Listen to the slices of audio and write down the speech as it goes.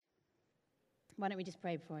Why don't we just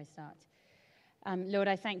pray before I start? Lord,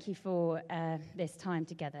 I thank you for this time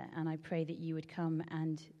together, and I pray that you would come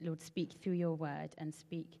and, Lord, speak through your word and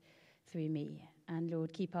speak through me. And,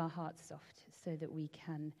 Lord, keep our hearts soft so that we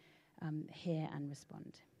can hear and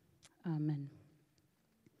respond. Amen.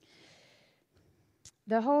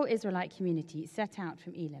 The whole Israelite community set out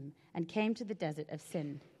from Elim and came to the desert of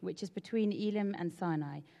Sin, which is between Elim and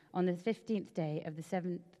Sinai, on the 15th day of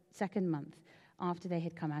the second month after they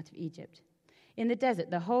had come out of Egypt. In the desert,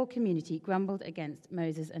 the whole community grumbled against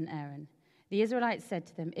Moses and Aaron. The Israelites said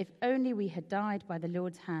to them, "If only we had died by the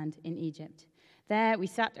Lord's hand in Egypt. There we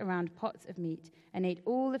sat around pots of meat and ate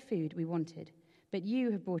all the food we wanted. But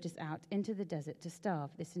you have brought us out into the desert to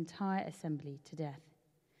starve this entire assembly to death."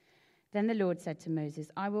 Then the Lord said to Moses,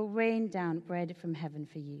 "I will rain down bread from heaven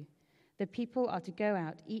for you. The people are to go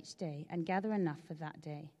out each day and gather enough for that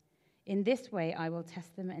day. In this way I will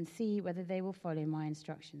test them and see whether they will follow my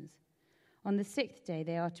instructions. On the 6th day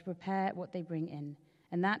they are to prepare what they bring in,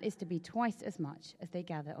 and that is to be twice as much as they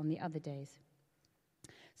gather on the other days."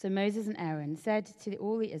 So Moses and Aaron said to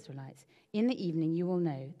all the Israelites, "In the evening you will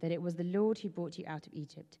know that it was the Lord who brought you out of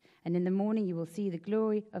Egypt, and in the morning you will see the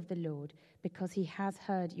glory of the Lord, because he has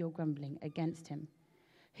heard your grumbling against him.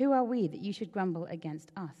 Who are we that you should grumble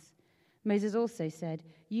against us?" Moses also said,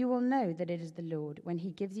 "You will know that it is the Lord when he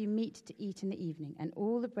gives you meat to eat in the evening and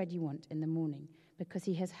all the bread you want in the morning, because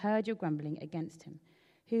he has heard your grumbling against him.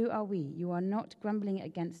 Who are we? You are not grumbling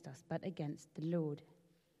against us, but against the Lord."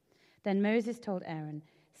 Then Moses told Aaron,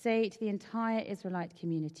 "Say to the entire Israelite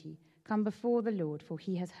community, 'Come before the Lord, for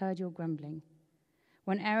he has heard your grumbling.'"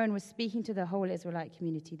 When Aaron was speaking to the whole Israelite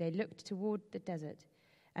community, they looked toward the desert,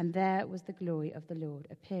 and there was the glory of the Lord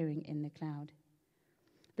appearing in the cloud.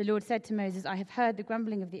 The Lord said to Moses, "I have heard the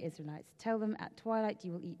grumbling of the Israelites. Tell them at twilight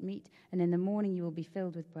you will eat meat, and in the morning you will be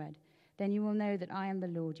filled with bread. Then you will know that I am the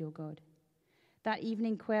Lord your God." That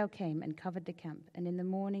evening quail came and covered the camp, and in the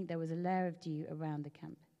morning there was a layer of dew around the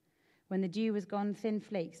camp. When the dew was gone, thin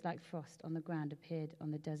flakes like frost on the ground appeared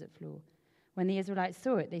on the desert floor. When the Israelites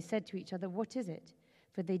saw it, they said to each other, "What is it?"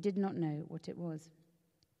 For they did not know what it was.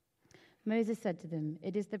 Moses said to them,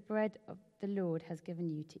 "It is the bread of the Lord has given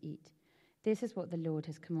you to eat. This is what the Lord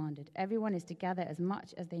has commanded. Everyone is to gather as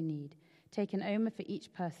much as they need. Take an omer for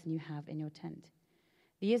each person you have in your tent."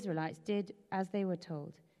 The Israelites did as they were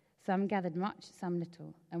told. Some gathered much, some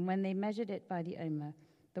little. And when they measured it by the omer,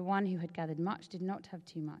 the one who had gathered much did not have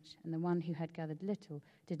too much, and the one who had gathered little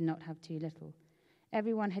did not have too little.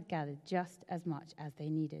 Everyone had gathered just as much as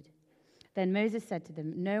they needed. Then Moses said to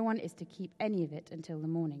them, "No one is to keep any of it until the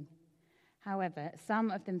morning." However,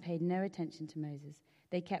 some of them paid no attention to Moses.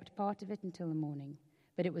 They kept part of it until the morning,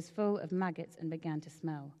 but it was full of maggots and began to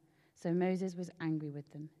smell. So Moses was angry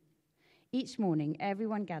with them. Each morning,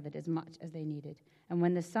 everyone gathered as much as they needed, and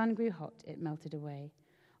when the sun grew hot, it melted away.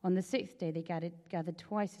 On the 6th day, they gathered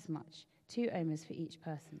twice as much, 2 omers for each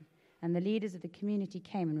person. And the leaders of the community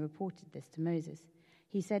came and reported this to Moses.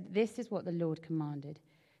 He said, "This is what the Lord commanded.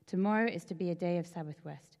 Tomorrow is to be a day of Sabbath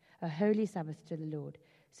rest, a holy Sabbath to the Lord.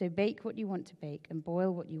 So bake what you want to bake and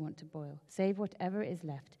boil what you want to boil. Save whatever is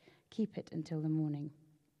left. Keep it until the morning."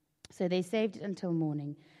 So they saved it until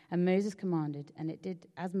morning, and Moses commanded, and it did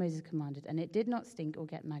as Moses commanded, and it did not stink or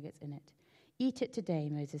get maggots in it. "Eat it today,"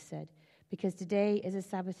 Moses said, "because today is a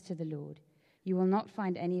Sabbath to the Lord. You will not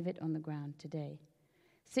find any of it on the ground today.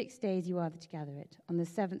 6 days you are to gather it. On the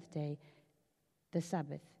 7th day, the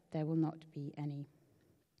Sabbath, there will not be any."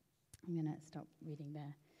 I'm going to stop reading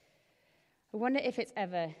there. I wonder if it's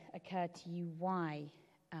ever occurred to you why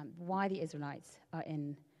the Israelites are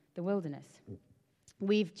in the wilderness.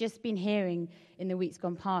 We've just been hearing in the weeks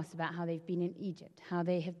gone past about how they've been in Egypt, how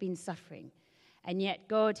they have been suffering, and yet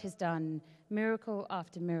God has done miracle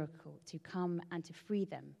after miracle to come and to free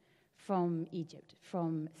them from Egypt,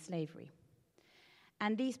 from slavery.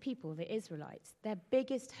 And these people, the Israelites, their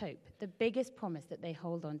biggest hope, the biggest promise that they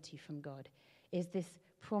hold on to from God is this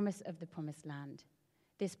promise of the promised land.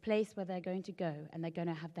 This place where they're going to go and they're going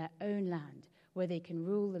to have their own land, where they can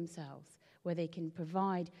rule themselves, where they can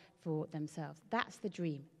provide for themselves. That's the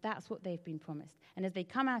dream. That's what they've been promised. And as they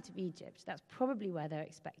come out of Egypt, that's probably where they're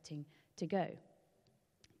expecting to go.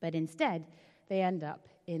 But instead, they end up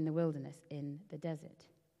in the wilderness, in the desert.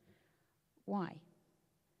 Why?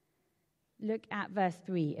 Look at verse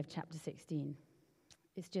 3 of chapter 16.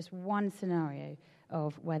 It's just one scenario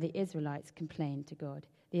of where the Israelites complain to God.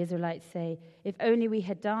 The Israelites say, "If only we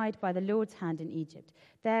had died by the Lord's hand in Egypt.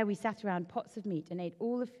 There we sat around pots of meat and ate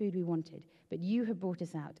all the food we wanted, but you have brought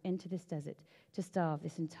us out into this desert to starve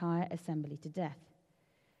this entire assembly to death."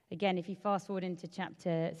 Again, if you fast forward into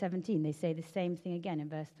chapter 17, they say the same thing again in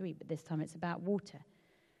verse 3, but this time it's about water.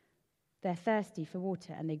 They're thirsty for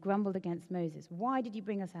water, and they grumbled against Moses. Why did you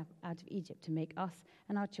bring us out of Egypt to make us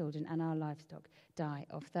and our children and our livestock die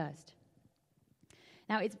of thirst?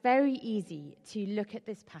 Now, it's very easy to look at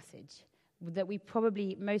this passage that we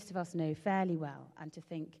probably, most of us, know fairly well, and to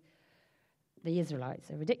think the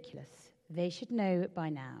Israelites are ridiculous. They should know by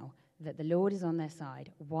now that the Lord is on their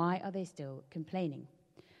side. Why are they still complaining?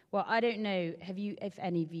 Well, I don't know if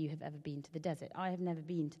any of you have ever been to the desert. I have never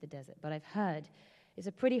been to the desert, but I've heard it's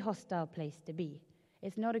a pretty hostile place to be.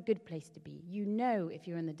 It's not a good place to be. You know, if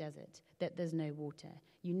you're in the desert, that there's no water.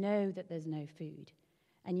 You know that there's no food.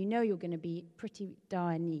 And you know you're going to be pretty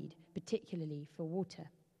dire need, particularly for water.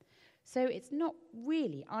 So it's not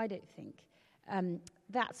really, I don't think,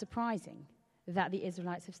 that surprising that the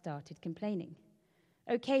Israelites have started complaining.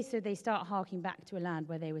 Okay, so they start harking back to a land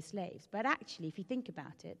where they were slaves. But actually, if you think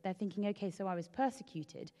about it, they're thinking, okay, so I was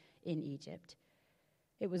persecuted in Egypt.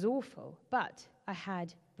 It was awful, but I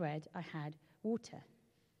had bread, I had water.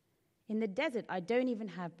 In the desert, I don't even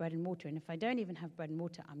have bread and water, and if I don't even have bread and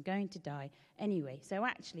water, I'm going to die anyway. So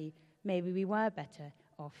actually, maybe we were better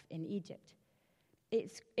off in Egypt.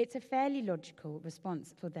 It's a fairly logical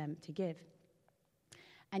response for them to give.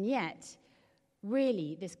 And yet,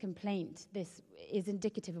 really, this complaint, this is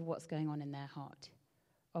indicative of what's going on in their heart,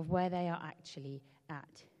 of where they are actually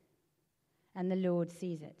at. And the Lord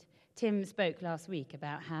sees it. Tim spoke last week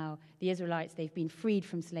about how the Israelites, they've been freed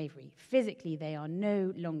from slavery. Physically, they are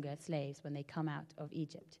no longer slaves when they come out of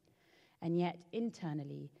Egypt. And yet,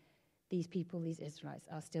 internally, these people, these Israelites,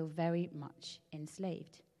 are still very much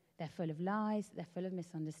enslaved. They're full of lies, they're full of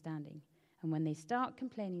misunderstanding. And when they start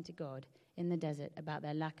complaining to God in the desert about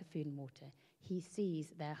their lack of food and water, he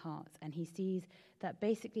sees their hearts, and he sees that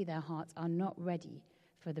basically their hearts are not ready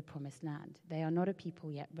for the promised land. They are not a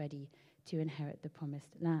people yet ready to inherit the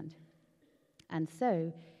promised land. And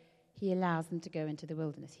so he allows them to go into the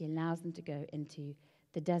wilderness. He allows them to go into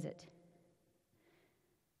the desert.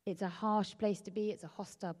 It's a harsh place to be. It's a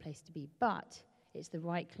hostile place to be. But it's the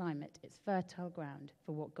right climate. It's fertile ground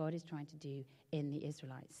for what God is trying to do in the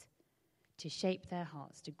Israelites, to shape their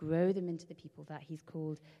hearts, to grow them into the people that he's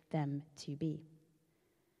called them to be.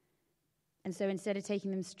 And so instead of taking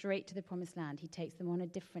them straight to the promised land, he takes them on a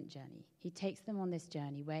different journey. He takes them on this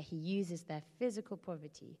journey where he uses their physical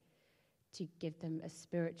poverty to give them a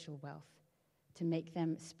spiritual wealth, to make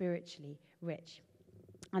them spiritually rich.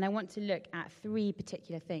 And I want to look at three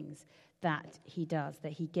particular things that he does,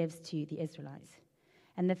 that he gives to the Israelites.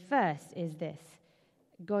 And the first is this: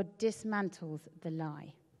 God dismantles the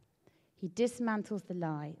lie. He dismantles the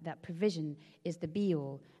lie that provision is the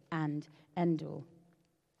be-all and end-all.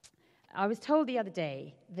 I was told the other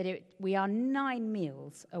day that we are 9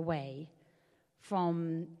 meals away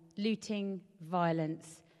from looting,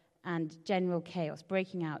 violence, and general chaos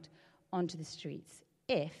breaking out onto the streets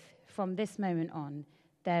if, from this moment on,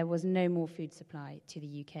 there was no more food supply to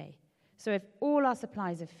the UK. So if all our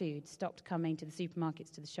supplies of food stopped coming to the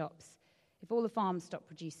supermarkets, to the shops, if all the farms stopped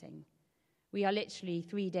producing, we are literally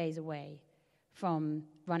 3 days away from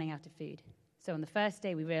running out of food. So on the first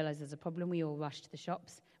day, we realize there's a problem. We all rush to the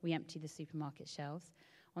shops. We empty the supermarket shelves.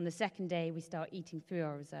 On the second day, we start eating through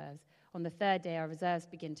our reserves. On the third day, our reserves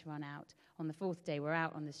begin to run out. On the fourth day, we're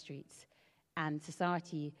out on the streets. And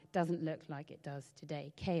society doesn't look like it does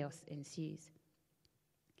today. Chaos ensues.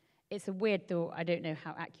 It's a weird thought. I don't know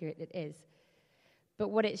how accurate it is. But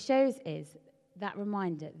what it shows is that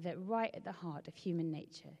reminder that right at the heart of human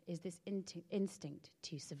nature is this instinct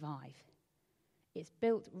to survive. It's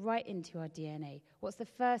built right into our DNA. What's the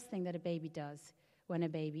first thing that a baby does when a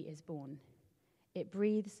baby is born? It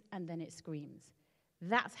breathes and then it screams.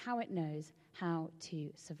 That's how it knows how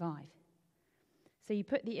to survive. So you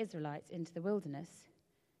put the Israelites into the wilderness.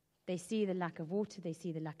 They see the lack of water. They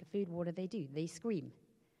see the lack of food. What do? They scream.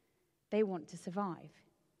 They want to survive.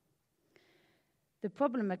 The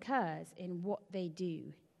problem occurs in what they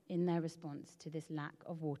do in their response to this lack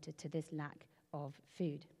of water, to this lack of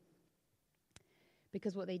food.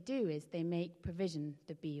 Because what they do is they make provision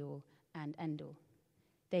the be-all and end-all.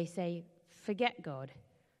 They say, forget God,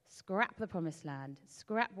 scrap the promised land,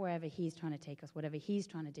 scrap wherever he's trying to take us, whatever he's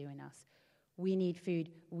trying to do in us. We need food,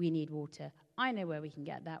 we need water. I know where we can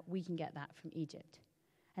get that from Egypt.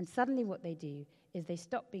 And suddenly what they do is they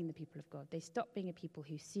stop being the people of God. They stop being a people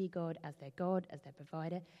who see God, as their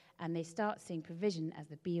provider, and they start seeing provision as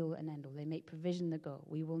the be-all and end-all. They make provision the goal.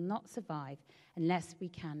 We will not survive unless we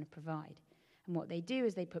can provide. And what they do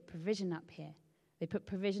is they put provision up here. They put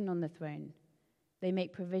provision on the throne. They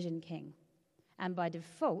make provision king. And by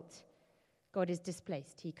default, God is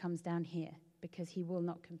displaced. He comes down here because he will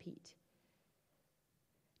not compete.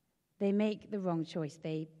 They make the wrong choice.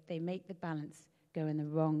 They make the balance go in the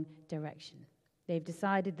wrong direction. They've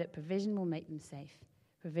decided that provision will make them safe.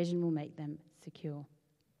 Provision will make them secure.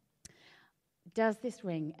 Does this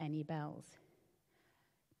ring any bells?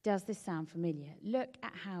 Does this sound familiar? Look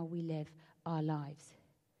at how we live our lives.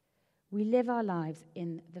 We live our lives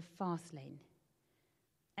in the fast lane.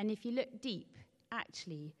 And if you look deep,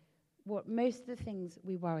 actually, what most of the things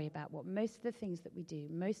we worry about, what most of the things that we do,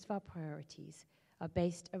 most of our priorities are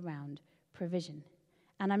based around provision.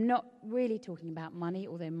 And I'm not really talking about money,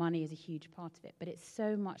 although money is a huge part of it, but it's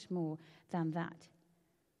so much more than that.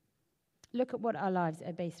 Look at what our lives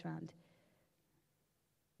are based around.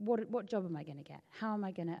 What job am I going to get? How am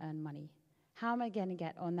I going to earn money? How am I going to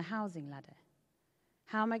get on the housing ladder?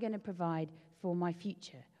 How am I going to provide for my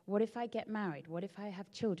future? What if I get married? What if I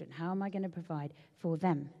have children? How am I going to provide for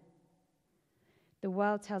them? The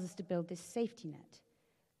world tells us to build this safety net.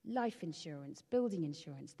 Life insurance, building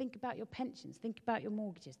insurance. Think about your pensions. Think about your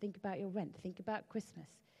mortgages. Think about your rent. Think about Christmas.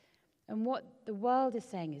 And what the world is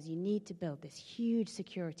saying is you need to build this huge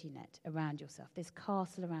security net around yourself, this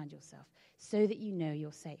castle around yourself, so that you know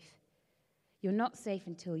you're safe. You're not safe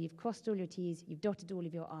until you've crossed all your T's, you've dotted all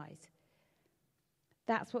of your I's.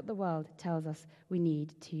 That's what the world tells us we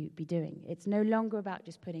need to be doing. It's no longer about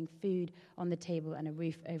just putting food on the table and a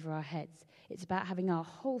roof over our heads. It's about having our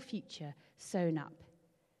whole future sewn up,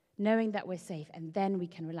 knowing that we're safe, and then we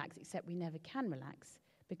can relax, except we never can relax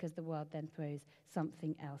because the world then throws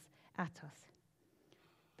something else at us.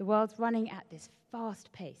 The world's running at this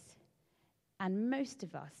fast pace, and most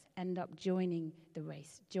of us end up joining the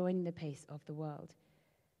race, joining the pace of the world,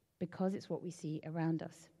 because it's what we see around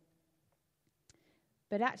us.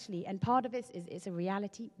 But actually, and part of it is it's a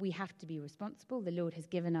reality, we have to be responsible. The Lord has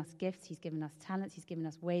given us gifts, he's given us talents, he's given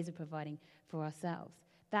us ways of providing for ourselves.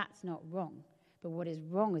 That's not wrong. But what is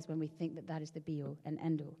wrong is when we think that that is the be-all and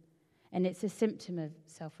end-all. And it's a symptom of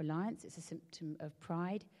self-reliance, it's a symptom of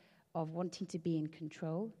pride, of wanting to be in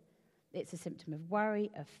control. It's a symptom of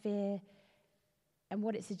worry, of fear. And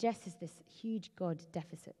what it suggests is this huge God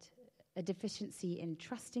deficit, a deficiency in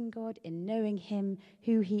trusting God, in knowing him,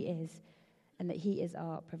 who he is, and that he is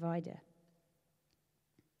our provider.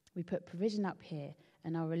 We put provision up here,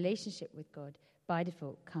 and our relationship with God, by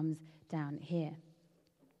default, comes down here.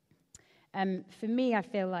 For me, I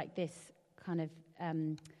feel like this kind of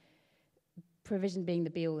provision being the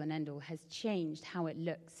be-all and end-all has changed how it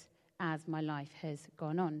looks as my life has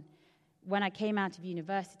gone on. When I came out of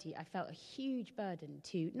university, I felt a huge burden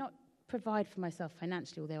to not provide for myself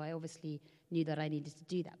financially, although I obviously knew that I needed to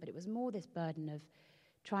do that, but it was more this burden of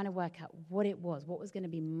trying to work out what it was going to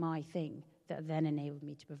be my thing that then enabled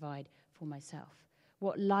me to provide for myself.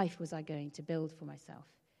 What life was I going to build for myself?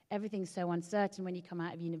 Everything's so uncertain when you come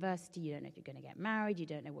out of university. You don't know if you're going to get married. You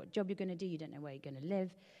don't know what job you're going to do. You don't know where you're going to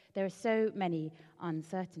live. There are so many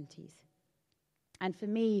uncertainties. And for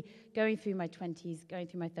me, going through my 20s, going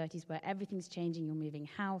through my 30s, where everything's changing, you're moving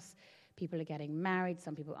house, people are getting married,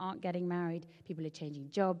 some people aren't getting married, people are changing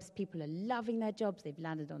jobs, people are loving their jobs, they've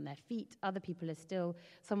landed on their feet, other people are still,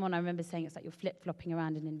 someone I remember saying it's like you're flip-flopping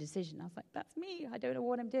around in indecision. I was like, that's me, I don't know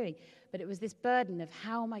what I'm doing. But it was this burden of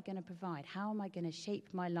how am I going to provide, how am I going to shape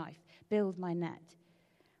my life, build my net.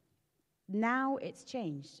 Now it's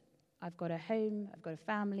changed. I've got a home, I've got a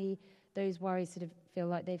family, those worries sort of feel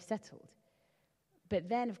like they've settled. But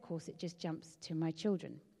then, of course, it just jumps to my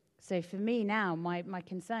children. So for me now, my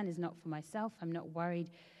concern is not for myself. I'm not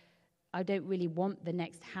worried. I don't really want the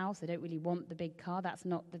next house. I don't really want the big car. That's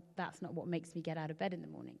not what makes me get out of bed in the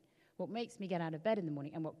morning. What makes me get out of bed in the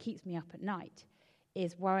morning and what keeps me up at night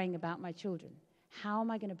is worrying about my children. How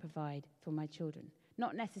am I going to provide for my children?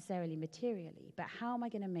 Not necessarily materially, but how am I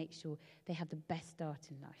going to make sure they have the best start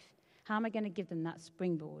in life? How am I going to give them that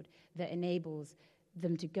springboard that enables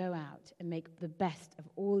them to go out and make the best of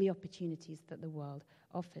all the opportunities that the world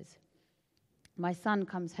offers? My son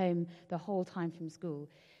comes home the whole time from school,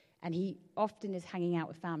 and he often is hanging out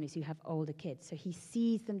with families who have older kids, so he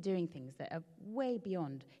sees them doing things that are way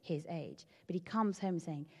beyond his age. But he comes home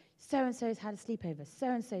saying, so-and-so's had a sleepover,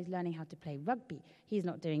 so-and-so's learning how to play rugby. He's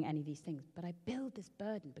not doing any of these things. But I build this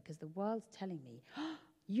burden because the world's telling me,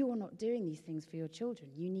 you're not doing these things for your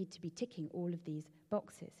children. You need to be ticking all of these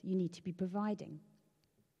boxes. You need to be providing.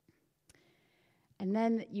 And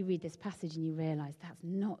then you read this passage and you realize that's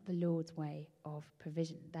not the Lord's way of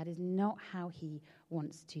provision. That is not how he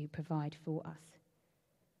wants to provide for us.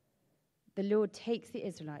 The Lord takes the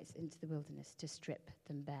Israelites into the wilderness to strip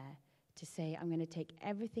them bare, to say, I'm going to take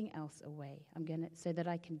everything else away, so that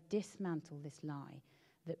I can dismantle this lie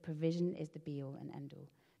that provision is the be-all and end-all,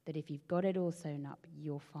 that if you've got it all sewn up,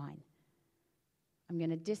 you're fine. I'm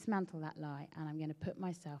going to dismantle that lie, and I'm going to put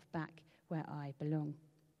myself back where I belong.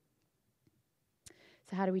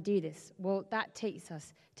 So how do we do this? Well, that takes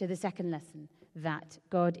us to the second lesson that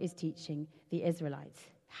God is teaching the Israelites.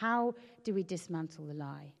 How do we dismantle the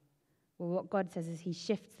lie? Well, what God says is he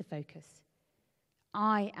shifts the focus.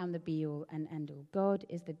 I am the be-all and end-all. God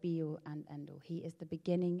is the be-all and end-all. He is the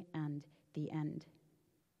beginning and the end.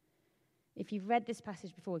 If you've read this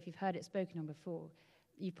passage before, if you've heard it spoken on before,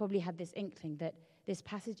 you've probably had this inkling that this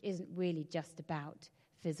passage isn't really just about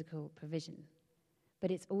physical provision, but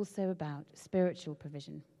it's also about spiritual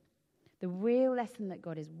provision. The real lesson that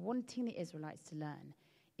God is wanting the Israelites to learn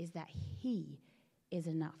is that he is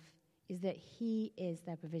enough, is that he is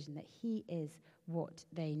their provision, that he is what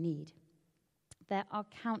they need. There are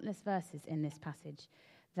countless verses in this passage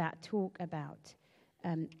that talk about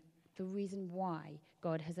the reason why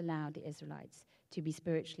God has allowed the Israelites to be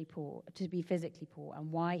spiritually poor, to be physically poor,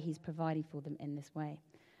 and why he's providing for them in this way.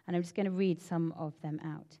 And I'm just going to read some of them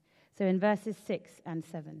out. So in verses 6 and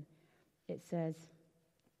 7, it says,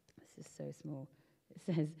 this is so small, it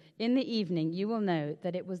says, "In the evening you will know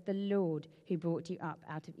that it was the Lord who brought you up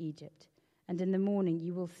out of Egypt, and in the morning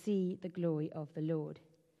you will see the glory of the Lord."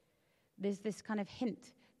 There's this kind of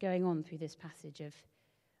hint going on through this passage of,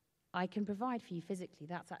 I can provide for you physically,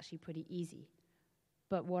 that's actually pretty easy.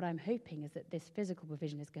 But what I'm hoping is that this physical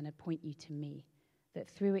provision is going to point you to me, that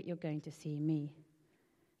through it you're going to see me.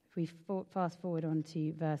 If we fast forward on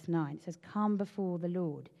to verse 9, it says, "Come before the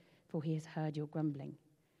Lord, for he has heard your grumbling."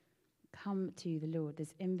 Come to the Lord,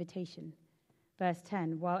 this invitation. Verse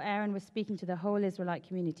 10, "While Aaron was speaking to the whole Israelite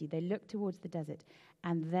community, they looked towards the desert,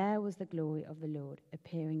 and there was the glory of the Lord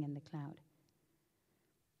appearing in the cloud."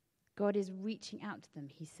 God is reaching out to them.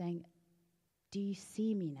 He's saying, do you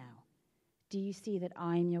see me now? Do you see that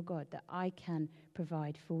I am your God, that I can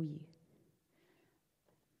provide for you?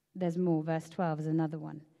 There's more. Verse 12 is another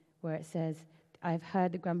one where it says, "I have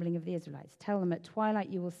heard the grumbling of the Israelites. Tell them at twilight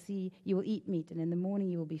you will eat meat, and in the morning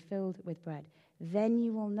you will be filled with bread. Then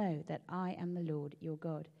you will know that I am the Lord your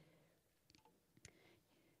God."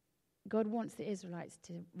 God wants the Israelites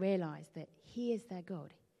to realize that he is their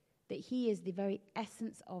God, that he is the very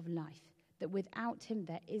essence of life, that without him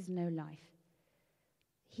there is no life.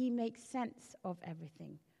 He makes sense of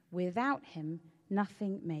everything. Without him,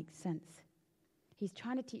 nothing makes sense. He's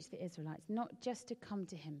trying to teach the Israelites not just to come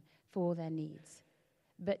to him for their needs,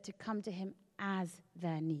 but to come to him as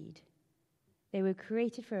their need. They were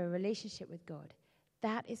created for a relationship with God.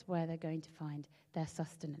 That is where they're going to find their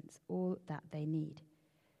sustenance, all that they need.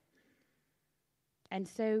 And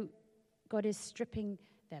so God is stripping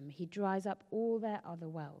them. He dries up all their other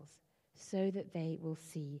wells so that they will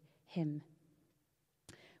see him.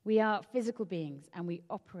 We are physical beings and we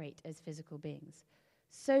operate as physical beings.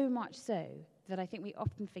 So much so that I think we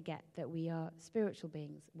often forget that we are spiritual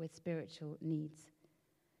beings with spiritual needs.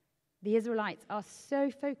 The Israelites are so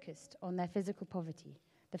focused on their physical poverty,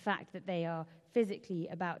 the fact that they are physically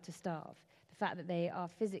about to starve, the fact that they are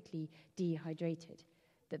physically dehydrated,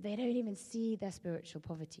 that they don't even see their spiritual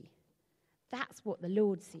poverty. That's what the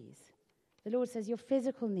Lord sees. The Lord says, your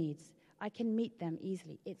physical needs, I can meet them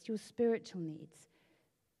easily. It's your spiritual needs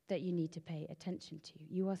that you need to pay attention to.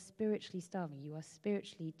 You are spiritually starving. You are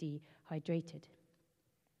spiritually dehydrated.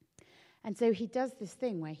 And so he does this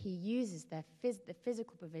thing where he uses the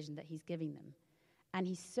physical provision that he's giving them, and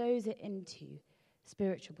he sows it into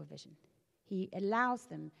spiritual provision. He allows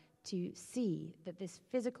them to see that this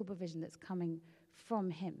physical provision that's coming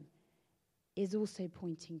from him is also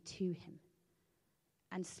pointing to him.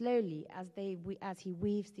 And slowly, as he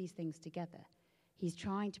weaves these things together, he's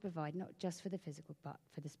trying to provide not just for the physical, but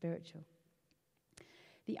for the spiritual.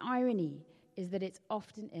 The irony is that it's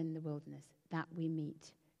often in the wilderness that we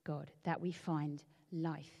meet God, that we find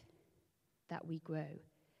life, that we grow,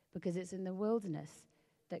 because it's in the wilderness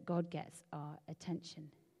that God gets our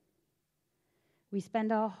attention. We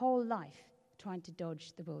spend our whole life trying to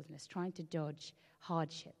dodge the wilderness, trying to dodge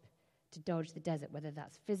hardship, to dodge the desert, whether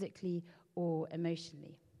that's physically or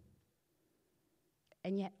emotionally.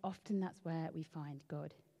 And yet often that's where we find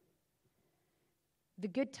God. The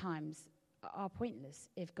good times are pointless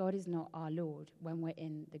if God is not our Lord when we're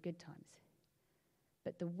in the good times.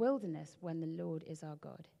 But the wilderness, when the Lord is our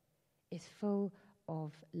God, is full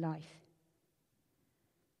of life.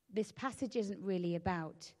 This passage isn't really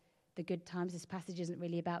about the good times. This passage isn't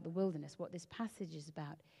really about the wilderness. What this passage is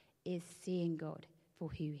about is seeing God for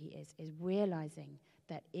who he is realizing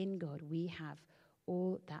that in God we have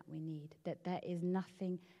all that we need, that there is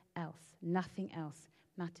nothing else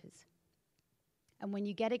matters. And when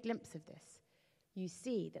you get a glimpse of this, you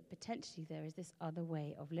see that potentially there is this other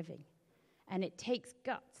way of living. And it takes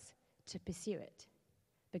guts to pursue it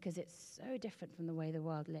because it's so different from the way the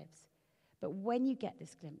world lives. But when you get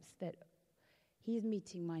this glimpse that He's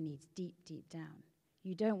meeting my needs deep, deep down.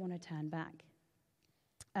 You don't want to turn back.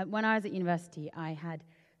 When I was at university, I had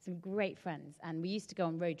some great friends, and we used to go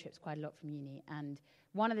on road trips quite a lot from uni. And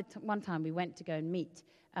one time we went to go and meet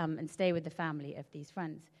and stay with the family of these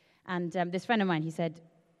friends. And this friend of mine, he said,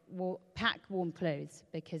 well, pack warm clothes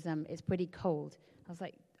because it's pretty cold. I was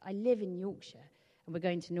like, I live in Yorkshire, and we're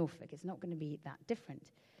going to Norfolk. It's not going to be that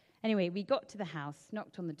different. Anyway, we got to the house,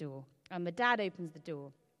 knocked on the door, and the dad opens the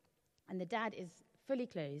door. And the dad is fully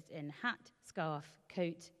clothed in hat, scarf,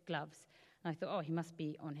 coat, gloves. And I thought, oh, he must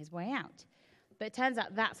be on his way out. But it turns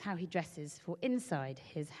out that's how he dresses for inside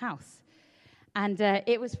his house. And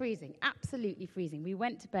it was freezing, absolutely freezing. We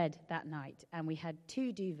went to bed that night, and we had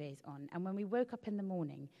 2 duvets on. And when we woke up in the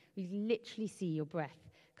morning, we literally see your breath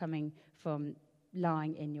coming from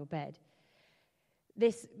lying in your bed.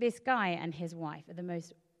 This guy and his wife are the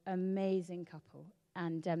most amazing couple.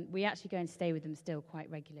 And we actually go and stay with them still quite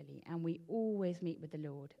regularly. And we always meet with the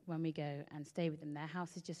Lord when we go and stay with them. Their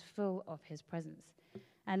house is just full of his presence.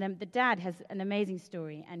 And the dad has an amazing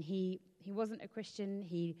story. And he wasn't a Christian.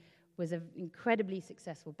 He was an incredibly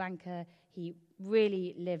successful banker. He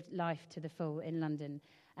really lived life to the full in London.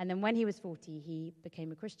 And then when he was 40, he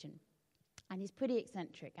became a Christian. And he's pretty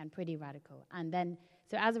eccentric and pretty radical. And then,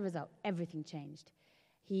 so as a result, everything changed.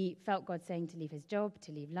 He felt God saying to leave his job,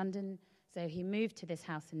 to leave London. So he moved to this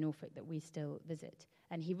house in Norfolk that we still visit.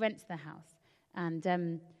 And he rents the house.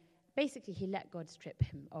 And basically, he let God strip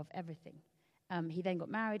him of everything. He then got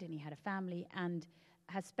married, and he had a family, and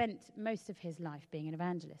has spent most of his life being an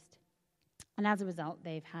evangelist. And as a result,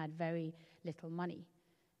 they've had very little money.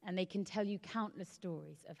 And they can tell you countless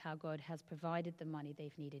stories of how God has provided the money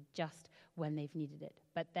they've needed just when they've needed it.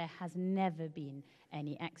 But there has never been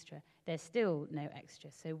any extra. There's still no extra.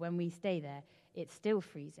 So when we stay there, it's still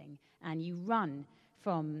freezing. And you run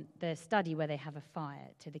from the study where they have a fire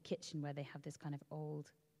to the kitchen where they have this kind of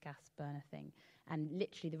old gas burner thing. And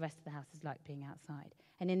literally the rest of the house is like being outside.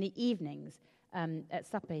 And in the evenings, at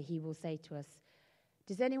supper, he will say to us,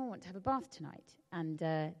 does anyone want to have a bath tonight? And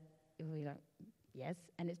we'll be like, yes.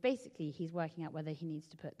 And it's basically he's working out whether he needs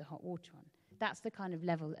to put the hot water on. That's the kind of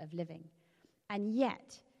level of living. And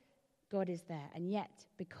yet, God is there. And yet,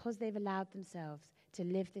 because they've allowed themselves to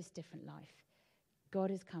live this different life, God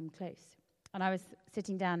has come close. And I was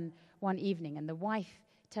sitting down one evening, and the wife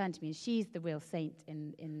turned to me, and she's the real saint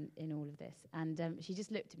in all of this. And she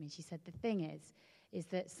just looked at me, and she said, the thing is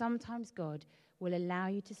that sometimes God will allow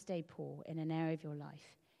you to stay poor in an area of your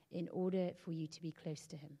life in order for you to be close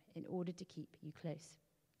to him, in order to keep you close.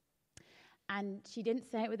 And she didn't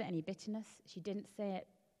say it with any bitterness. She didn't say it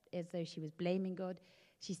as though she was blaming God.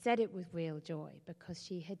 She said it with real joy because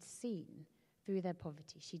she had seen, through their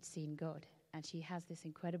poverty, she'd seen God. And she has this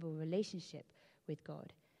incredible relationship with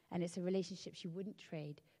God. And it's a relationship she wouldn't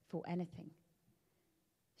trade for anything.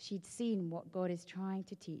 She'd seen what God is trying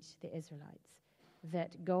to teach the Israelites,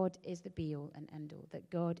 that God is the be-all and end-all, that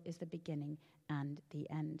God is the beginning and the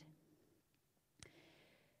end.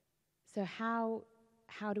 So how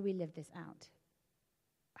do we live this out?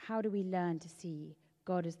 How do we learn to see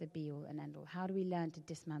God as the be-all and end-all? How do we learn to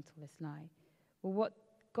dismantle this lie? Well, what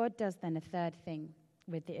God does then, a third thing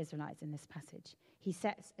with the Israelites in this passage, he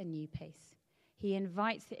sets a new pace. He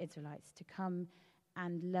invites the Israelites to come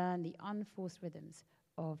and learn the unforced rhythms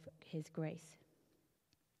of his grace.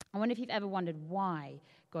 I wonder if you've ever wondered why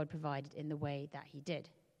God provided in the way that he did.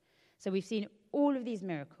 So we've seen all of these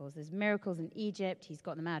miracles. There's miracles in Egypt. He's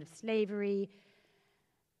got them out of slavery.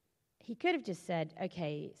 He could have just said,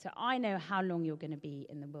 okay, so I know how long you're going to be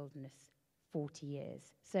in the wilderness, 40 years.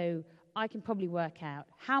 So I can probably work out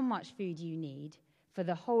how much food you need for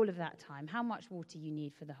the whole of that time, how much water you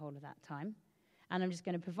need for the whole of that time. And I'm just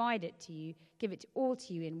going to provide it to you, give it all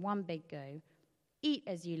to you in one big go. Eat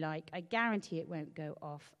as you like. I guarantee it won't go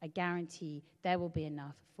off. I guarantee there will be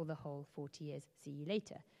enough for the whole 40 years. See you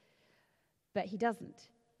later. But he doesn't.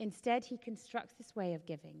 Instead, he constructs this way of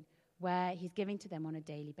giving where he's giving to them on a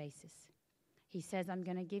daily basis. He says, I'm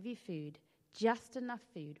going to give you food, just enough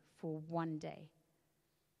food for one day.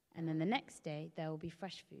 And then the next day, there will be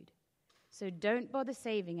fresh food. So don't bother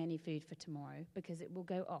saving any food for tomorrow because it will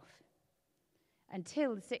go off.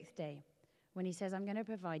 Until the 6th day, when he says, I'm going to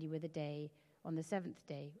provide you with a day on the 7th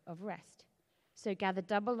day of rest. So gather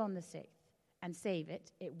double on the 6th and save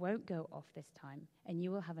it. It won't go off this time, and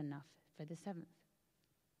you will have enough for the 7th.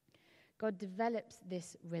 God develops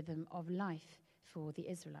this rhythm of life for the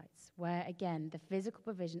Israelites, where, again, the physical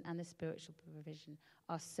provision and the spiritual provision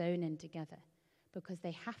are sewn in together because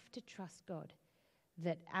they have to trust God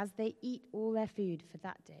that as they eat all their food for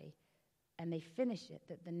that day and they finish it,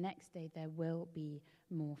 that the next day there will be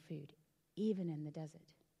more food, even in the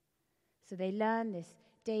desert. So they learn this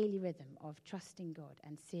daily rhythm of trusting God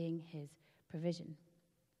and seeing his provision.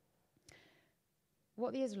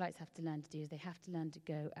 What the Israelites have to learn to do is they have to learn to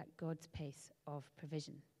go at God's pace of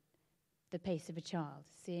provision, the pace of a child,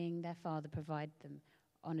 seeing their father provide them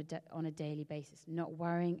on a daily basis, not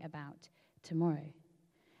worrying about tomorrow.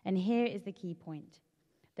 And here is the key point,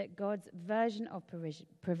 that God's version of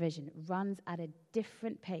provision runs at a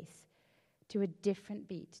different pace, to a different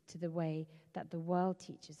beat, to the way that the world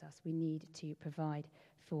teaches us we need to provide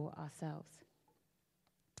for ourselves.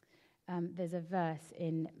 There's a verse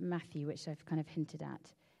in Matthew which I've kind of hinted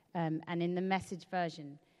at, and in the Message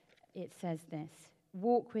version it says this: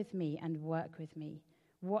 "Walk with me and work with me.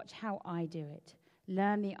 Watch how I do it.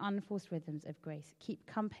 Learn the unforced rhythms of grace. Keep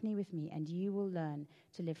company with me, and you will learn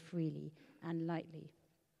to live freely and lightly."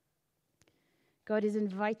 God is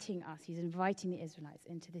inviting us, he's inviting the Israelites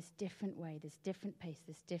into this different way, this different pace,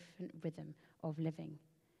 this different rhythm of living.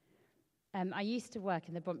 I used to work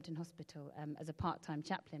in the Brompton Hospital as a part-time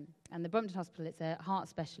chaplain. And the Brompton Hospital, it's a heart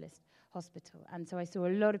specialist hospital. And so I saw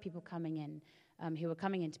a lot of people coming in who were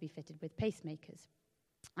coming in to be fitted with pacemakers.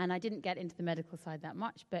 And I didn't get into the medical side that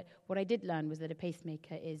much, but what I did learn was that a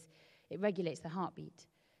pacemaker it regulates the heartbeat.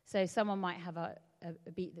 So someone might have a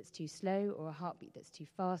beat that's too slow, or a heartbeat that's too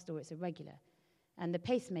fast, or it's irregular. And the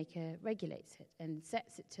pacemaker regulates it and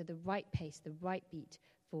sets it to the right pace, the right beat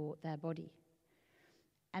for their body.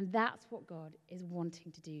 And that's what God is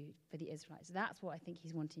wanting to do for the Israelites. That's what I think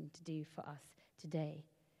he's wanting to do for us today,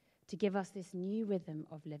 to give us this new rhythm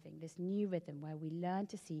of living, this new rhythm where we learn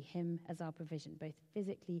to see him as our provision, both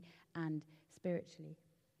physically and spiritually.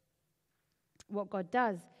 What God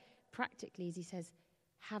does practically is he says,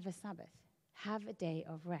 have a Sabbath, have a day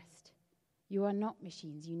of rest. You are not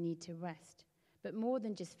machines, you need to rest. But more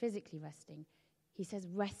than just physically resting, he says,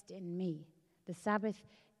 rest in me. The Sabbath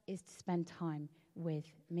is to spend time with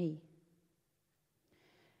me.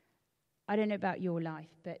 I don't know about your life,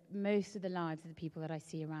 but most of the lives of the people that I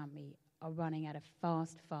see around me are running at a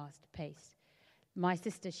fast pace. My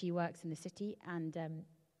sister, she works in the city, and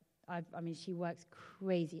she works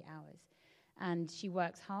crazy hours. And she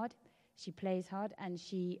works hard, she plays hard, and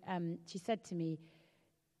she said to me,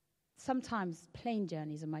 sometimes plane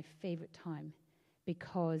journeys are my favorite time,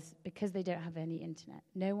 because they don't have any internet.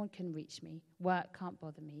 No one can reach me. Work can't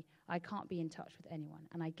bother me. I can't be in touch with anyone.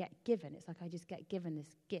 And I just get given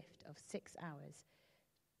this gift of 6 hours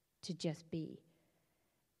to just be.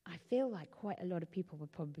 I feel like quite a lot of people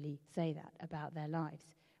would probably say that about their lives.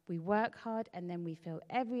 We work hard, and then we fill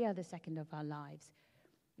every other second of our lives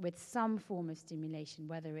with some form of stimulation,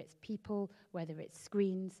 whether it's people, whether it's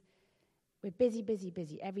screens. We're busy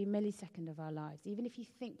every millisecond of our lives. Even if you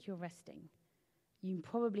think you're resting, you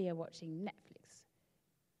probably are watching Netflix.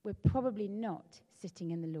 We're probably not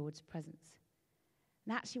sitting in the Lord's presence.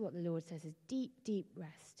 And actually what the Lord says is deep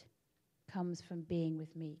rest comes from being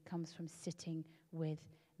with me, comes from sitting with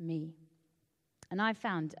me. And I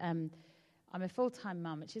found I'm a full-time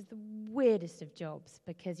mum, which is the weirdest of jobs,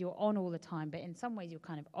 because you're on all the time, but in some ways you're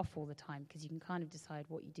kind of off all the time, because you can kind of decide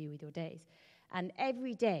what you do with your days. And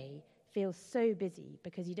every day feels so busy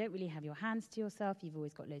because you don't really have your hands to yourself. You've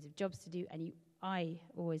always got loads of jobs to do, and I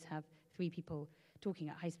always have 3 people talking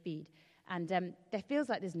at high speed. And there feels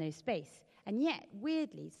like there's no space. And yet,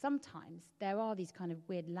 weirdly, sometimes there are these kind of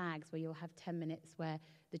weird lags where you'll have 10 minutes where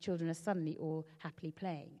the children are suddenly all happily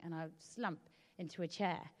playing, and I'll slump into a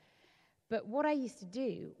chair. But what I used to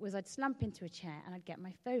do was I'd slump into a chair and I'd get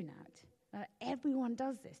my phone out. Everyone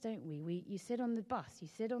does this, don't we? You sit on the bus, you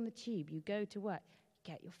sit on the tube, you go to work,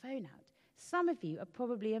 you get your phone out. Some of you are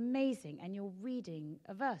probably amazing and you're reading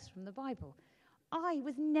a verse from the Bible. I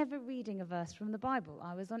was never reading a verse from the Bible.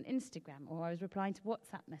 I was on Instagram, or I was replying to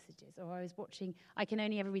WhatsApp messages, or I was watching. I can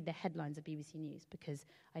only ever read the headlines of BBC News because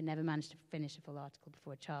I never managed to finish a full article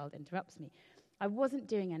before a child interrupts me. I wasn't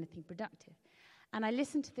doing anything productive. And I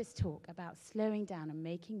listened to this talk about slowing down and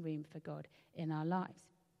making room for God in our lives.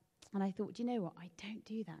 And I thought, do you know what? I don't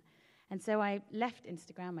do that. And so I left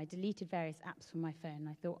Instagram. I deleted various apps from my phone. And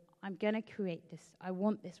I thought, I'm going to create this. I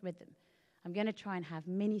want this rhythm. I'm going to try and have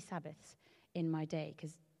mini Sabbaths in my day,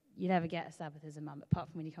 because you never get a Sabbath as a mum, apart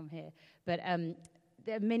from when you come here. But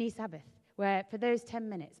the mini Sabbath, where for those 10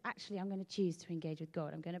 minutes, actually I'm going to choose to engage with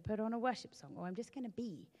God. I'm going to put on a worship song, or I'm just going to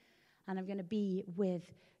be, and I'm going to be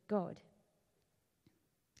with God.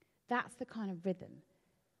 That's the kind of rhythm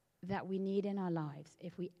that we need in our lives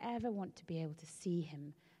if we ever want to be able to see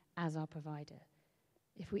him as our provider.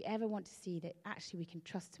 If we ever want to see that actually we can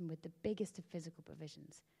trust him with the biggest of physical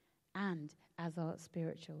provisions and as our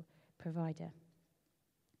spiritual provider.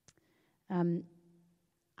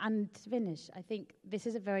 And to finish, I think this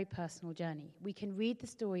is a very personal journey. We can read the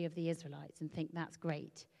story of the Israelites and think that's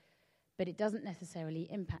great, but it doesn't necessarily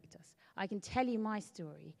impact us. I can tell you my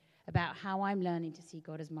story about how I'm learning to see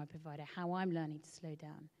God as my provider, how I'm learning to slow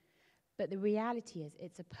down. But the reality is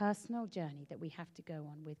it's a personal journey that we have to go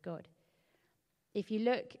on with God. If you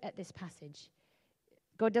look at this passage,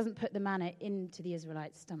 God doesn't put the manna into the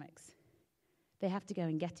Israelites' stomachs. They have to go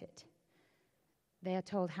and get it. They are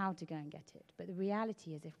told how to go and get it. But the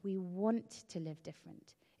reality is if we want to live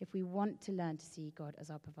different, if we want to learn to see God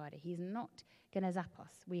as our provider, he's not going to zap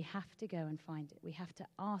us. We have to go and find it. We have to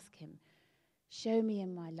ask him, show me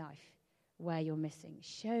in my life where you're missing.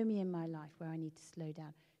 Show me in my life where I need to slow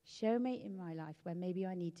down. Show me in my life where maybe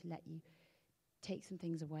I need to let you take some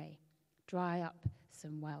things away, dry up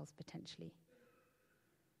some wells potentially.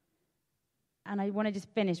 And I want to just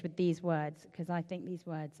finish with these words, because I think these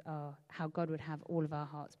words are how God would have all of our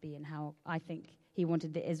hearts be and how I think he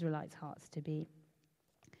wanted the Israelites' hearts to be.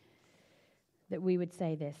 That we would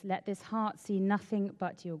say this: let this heart see nothing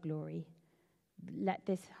but your glory. Let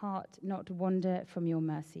this heart not wander from your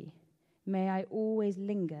mercy. May I always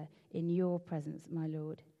linger in your presence, my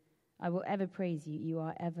Lord. I will ever praise you. You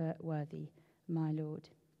are ever worthy, my Lord.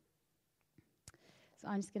 So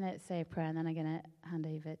I'm just going to say a prayer and then I'm going to hand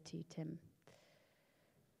over to Tim.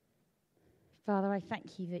 Father, I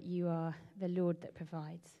thank you that you are the Lord that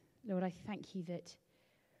provides. Lord, I thank you that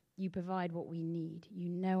you provide what we need. You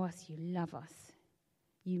know us, you love us,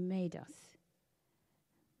 you made us.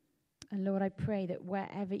 And Lord, I pray that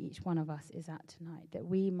wherever each one of us is at tonight, that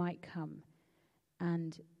we might come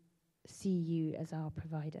and see you as our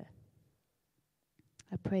provider.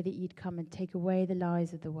 I pray that you'd come and take away the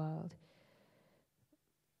lies of the world.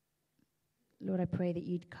 Lord, I pray that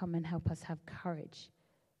you'd come and help us have courage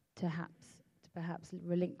to perhaps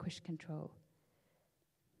relinquish control.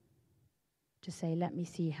 To say, let me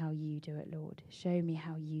see how you do it, Lord. Show me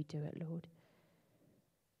how you do it, Lord.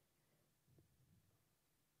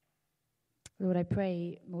 Lord, I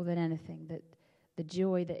pray more than anything that the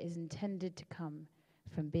joy that is intended to come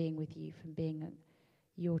from being with you, from being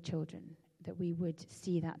your children, that we would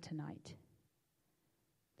see that tonight.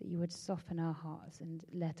 That you would soften our hearts and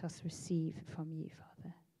let us receive from you,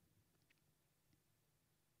 Father.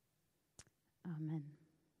 Amen.